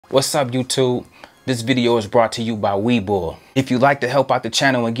What's up, YouTube? This video is brought to you by Webull. If you'd like to help out the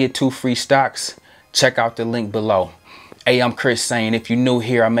channel and get 2 free stocks, check out the link below. Hey, I'm Chris saying, if you're new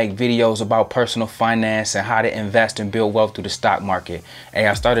here, I make videos about personal finance and how to invest and build wealth through the stock market. Hey,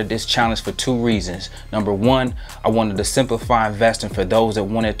 I started this challenge for 2 reasons. Number 1, I wanted to simplify investing for those that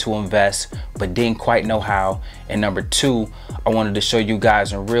wanted to invest but didn't quite know how. And number 2, I wanted to show you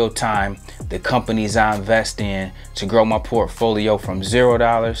guys in real time the companies I invest in to grow my portfolio from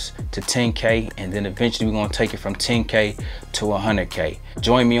 $0 to 10K, and then eventually we're gonna take it from 10K to 100K.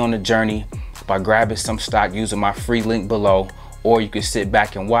 Join me on the journey by grabbing some stock using my free link below, or you can sit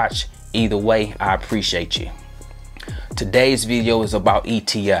back and watch. Either way, I appreciate you. Today's video is about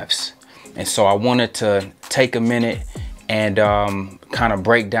ETFs, and so I wanted to take a minute and kind of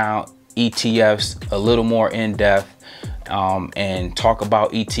break down ETFs a little more in depth and talk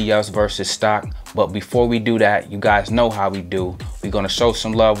about ETFs versus stock. But before we do that, you guys know how we do. We're going to show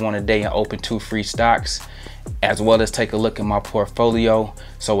some love on a day and open 2 free stocks, as well as take a look at my portfolio.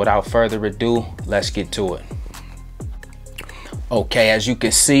 So without further ado, let's get to it. Okay, as you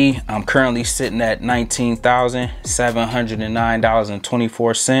can see, I'm currently sitting at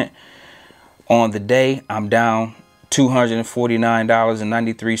 $19,709.24. On the day, I'm down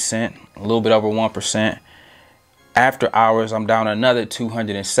 $249.93, a little bit over 1%. After hours, I'm down another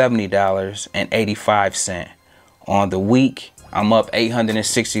 $270.85. On the week, I'm up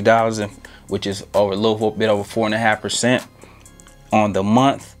 $860, which is over a little bit over 4.5%. On the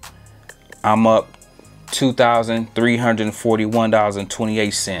month, I'm up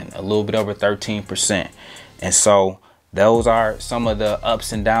 $2,341.28, a little bit over 13%. And so those are some of the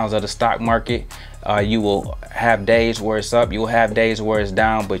ups and downs of the stock market. You will have days where it's up, you'll have days where it's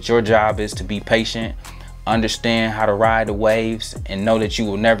down, but your job is to be patient, understand how to ride the waves, and know that you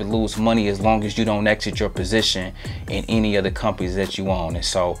will never lose money as long as you don't exit your position in any of the companies that you own. And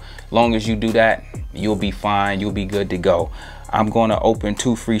so long as you do that, you'll be fine, you'll be good to go. I'm going to open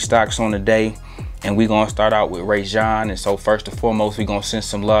 2 free stocks on the day, and we're going to start out with Ray John. And so first and foremost, we're going to send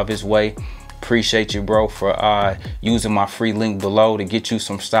some love his way. Appreciate you, bro, for using my free link below to get you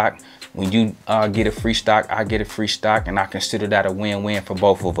some stock. When you get a free stock, I get a free stock, and I consider that a win-win for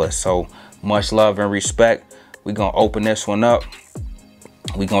both of us. So much love and respect. We're gonna open this one up.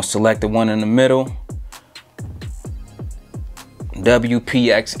 We're gonna select the one in the middle,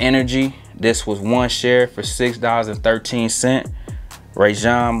 WPX Energy. This was 1 share for $6.13. Ray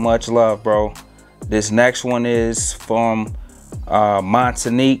John, much love, bro. This next one is from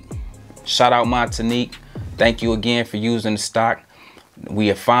Montanique. Shout out Montanique. Thank you again for using the stock.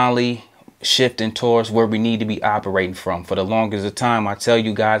 We are finally shifting towards where we need to be operating from. For the longest of time, I tell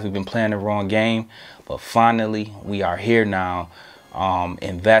you guys, we've been playing the wrong game, but finally we are here now,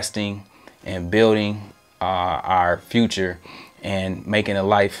 investing and building our future and making a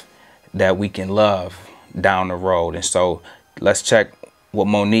life that we can love down the road. And so let's check what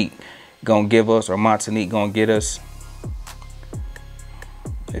Monique gonna give us, or Montanique gonna get us,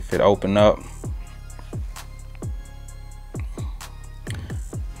 if it open up.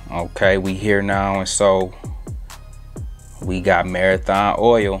 Okay, we here now, and so we got Marathon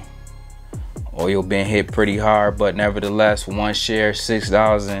Oil. Oil been hit pretty hard, but nevertheless, 1 share,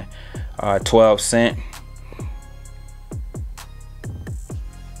 $6.12.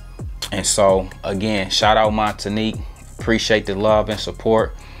 And so again, shout out Montanique. Appreciate the love and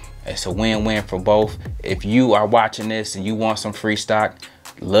support. It's a win-win for both. If you are watching this and you want some free stock,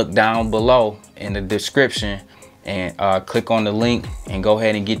 look down below in the description and click on the link and go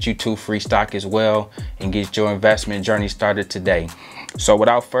ahead and get you 2 free stock as well, and get your investment journey started today. So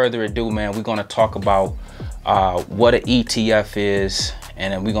without further ado, man, we're going to talk about what an ETF is,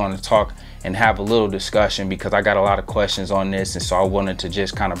 and then we're going to talk and have a little discussion, because I got a lot of questions on this, and so I wanted to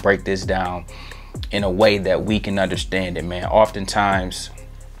just kind of break this down in a way that we can understand it, man. Oftentimes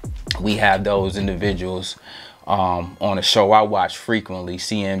we have those individuals on a show I watch frequently,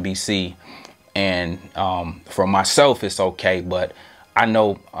 CNBC, and for myself it's okay, but I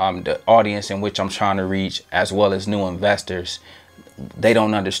know the audience in which I'm trying to reach, as well as new investors, they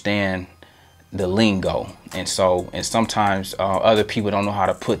don't understand the lingo. And so, and sometimes other people don't know how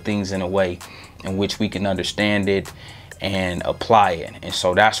to put things in a way in which we can understand it and apply it. And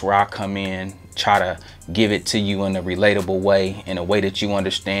so that's where I come in, try to give it to you in a relatable way, in a way that you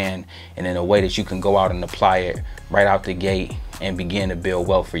understand, and in a way that you can go out and apply it right out the gate and begin to build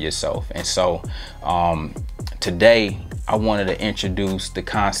wealth for yourself. And so today I wanted to introduce the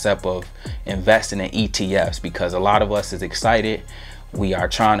concept of investing in ETFs, because a lot of us is excited. We are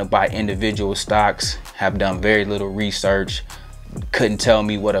trying to buy individual stocks, have done very little research, couldn't tell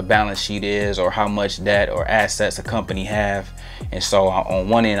me what a balance sheet is or how much debt or assets a company have. And so on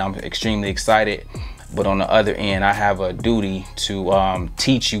one end, I'm extremely excited, but on the other end, I have a duty to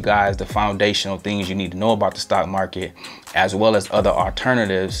teach you guys the foundational things you need to know about the stock market, as well as other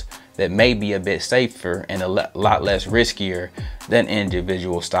alternatives that may be a bit safer and a lot less riskier than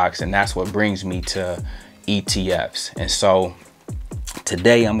individual stocks. And that's what brings me to ETFs. And so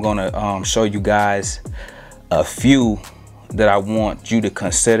today I'm gonna show you guys a few that I want you to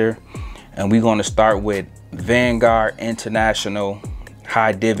consider. And we're gonna start with Vanguard International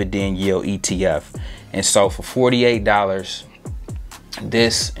High Dividend Yield ETF. And so for $48,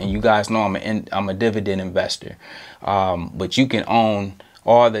 this, and you guys know I'm a dividend investor, but you can own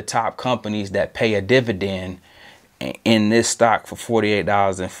all the top companies that pay a dividend in this stock for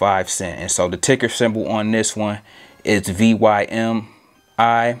 $48.05. And so the ticker symbol on this one is VYMI,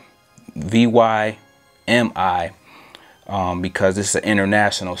 because it's an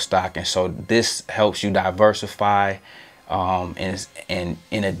international stock. And so this helps you diversify. And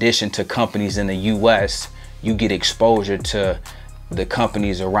in addition to companies in the US, you get exposure to the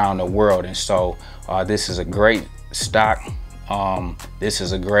companies around the world. And so this is a great stock. This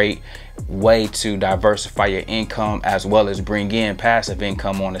is a great way to diversify your income, as well as bring in passive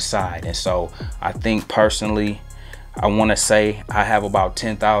income on the side. And so I think personally, I want to say I have about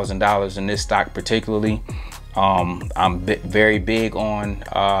 $10,000 in this stock particularly. I'm very big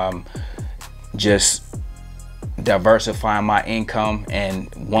on just diversifying my income,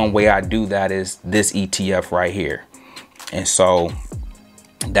 and one way I do that is this ETF right here. And so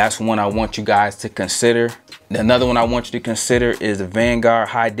that's one I want you guys to consider. Another one I want you to consider is the Vanguard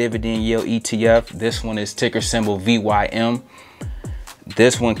High Dividend Yield ETF. This one is ticker symbol VYM.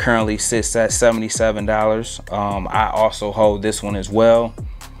 This one currently sits at $77. I also hold this one as well.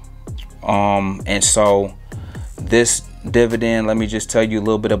 And so this dividend, let me just tell you a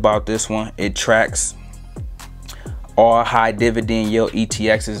little bit about this one. It tracks all high dividend yield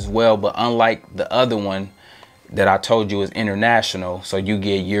ETFs as well, but unlike the other one that I told you is international, so you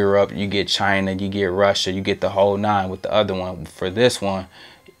get Europe, you get China, you get Russia, you get the whole nine with the other one. For this one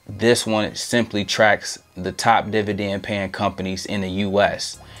simply tracks the top dividend paying companies in the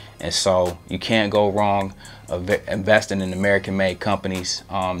US. And so you can't go wrong investing in American made companies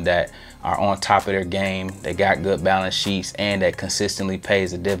that are on top of their game, they got good balance sheets, and that consistently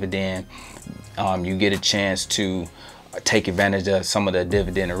pays a dividend. You get a chance to take advantage of some of the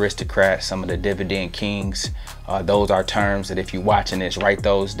dividend aristocrats, some of the dividend kings. Those are terms that if you're watching this, write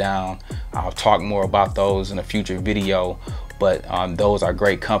those down. I'll talk more about those in a future video, but those are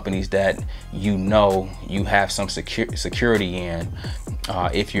great companies that you know you have some security in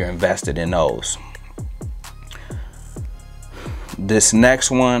if you're invested in those. This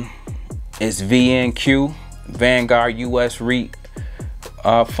next one is VNQ, Vanguard US REIT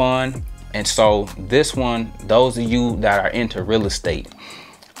Fund. And so this one, those of you that are into real estate,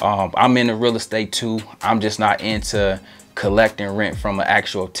 I'm into real estate too. I'm just not into collecting rent from an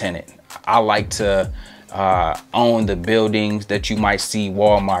actual tenant. I like to own the buildings that you might see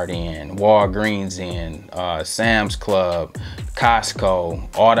Walmart in, Walgreens in, Sam's Club,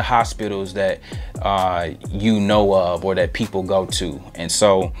 Costco, all the hospitals that you know of or that people go to. And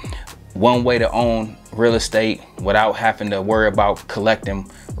so one way to own real estate without having to worry about collecting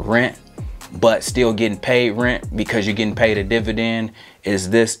rent but still getting paid rent because you're getting paid a dividend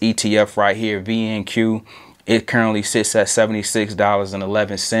is this ETF right here, VNQ. It currently sits at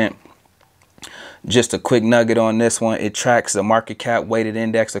 $76.11. Just a quick nugget on this one. It tracks the market cap weighted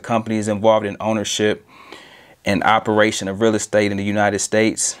index of companies involved in ownership and operation of real estate in the United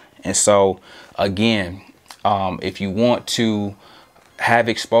States. And so again, if you want to have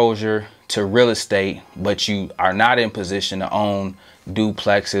exposure to real estate, but you are not in position to own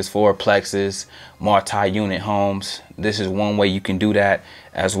duplexes, fourplexes, multi-unit homes, this is one way you can do that,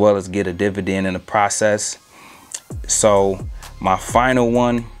 as well as get a dividend in the process. So my final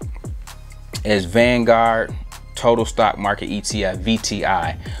one is Vanguard Total Stock Market ETF,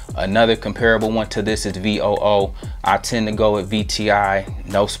 VTI. Another comparable one to this is VOO. I tend to go with VTI,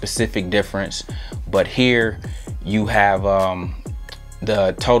 no specific difference, but here you have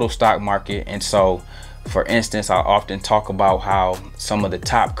the total stock market. And so for instance, I often talk about how some of the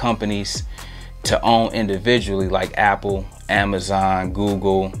top companies to own individually, like Apple, Amazon,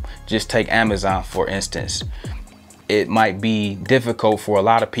 Google, just take Amazon for instance. It might be difficult for a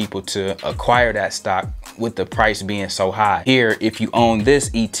lot of people to acquire that stock with the price being so high. Here, if you own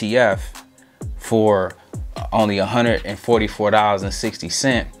this ETF for only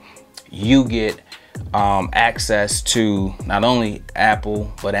 $144.60, you get access to not only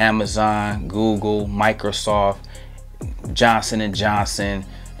Apple, but Amazon, Google, Microsoft, Johnson & Johnson,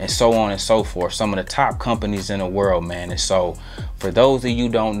 and so on and so forth. Some of the top companies in the world, man. And so for those of you who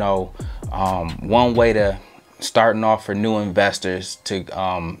don't know, one way to starting off for new investors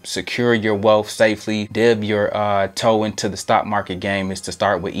to secure your wealth safely, dip your toe into the stock market game, is to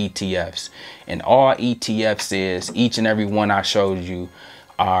start with ETFs. And all ETFs is, each and every one I showed you,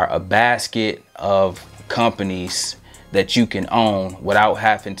 are a basket of companies that you can own without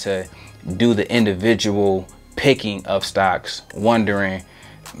having to do the individual picking of stocks, wondering,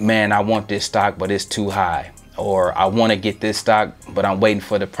 man, I want this stock but it's too high, or I want to get this stock but I'm waiting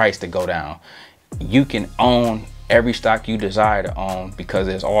for the price to go down. You can own every stock you desire to own because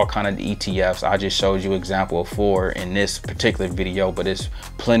there's all kind of ETFs. I just showed you example of 4 in this particular video, but there's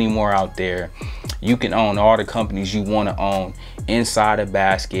plenty more out there. You can own all the companies you want to own inside a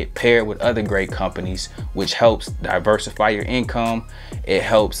basket, paired with other great companies, which helps diversify your income. It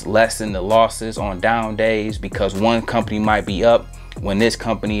helps lessen the losses on down days because one company might be up when this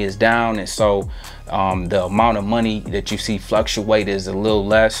company is down, and so the amount of money that you see fluctuate is a little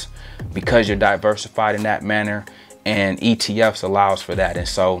less because you're diversified in that manner, and ETFs allows for that. And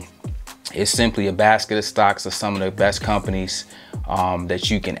so it's simply a basket of stocks of some of the best companies that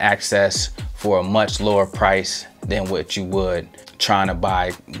you can access for a much lower price than what you would trying to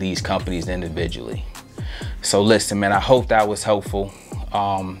buy these companies individually. So listen, man, I hope that was helpful.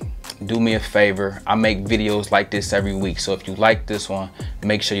 Do me a favor, I make videos like this every week, so if you like this one,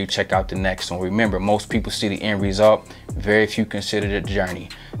 make sure you check out the next one. Remember, most people see the end result, very few consider the journey.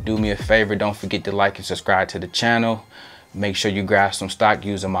 Do me a favor, don't forget to like and subscribe to the channel. Make sure you grab some stock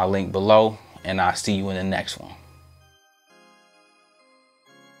using my link below, and I'll see you in the next one.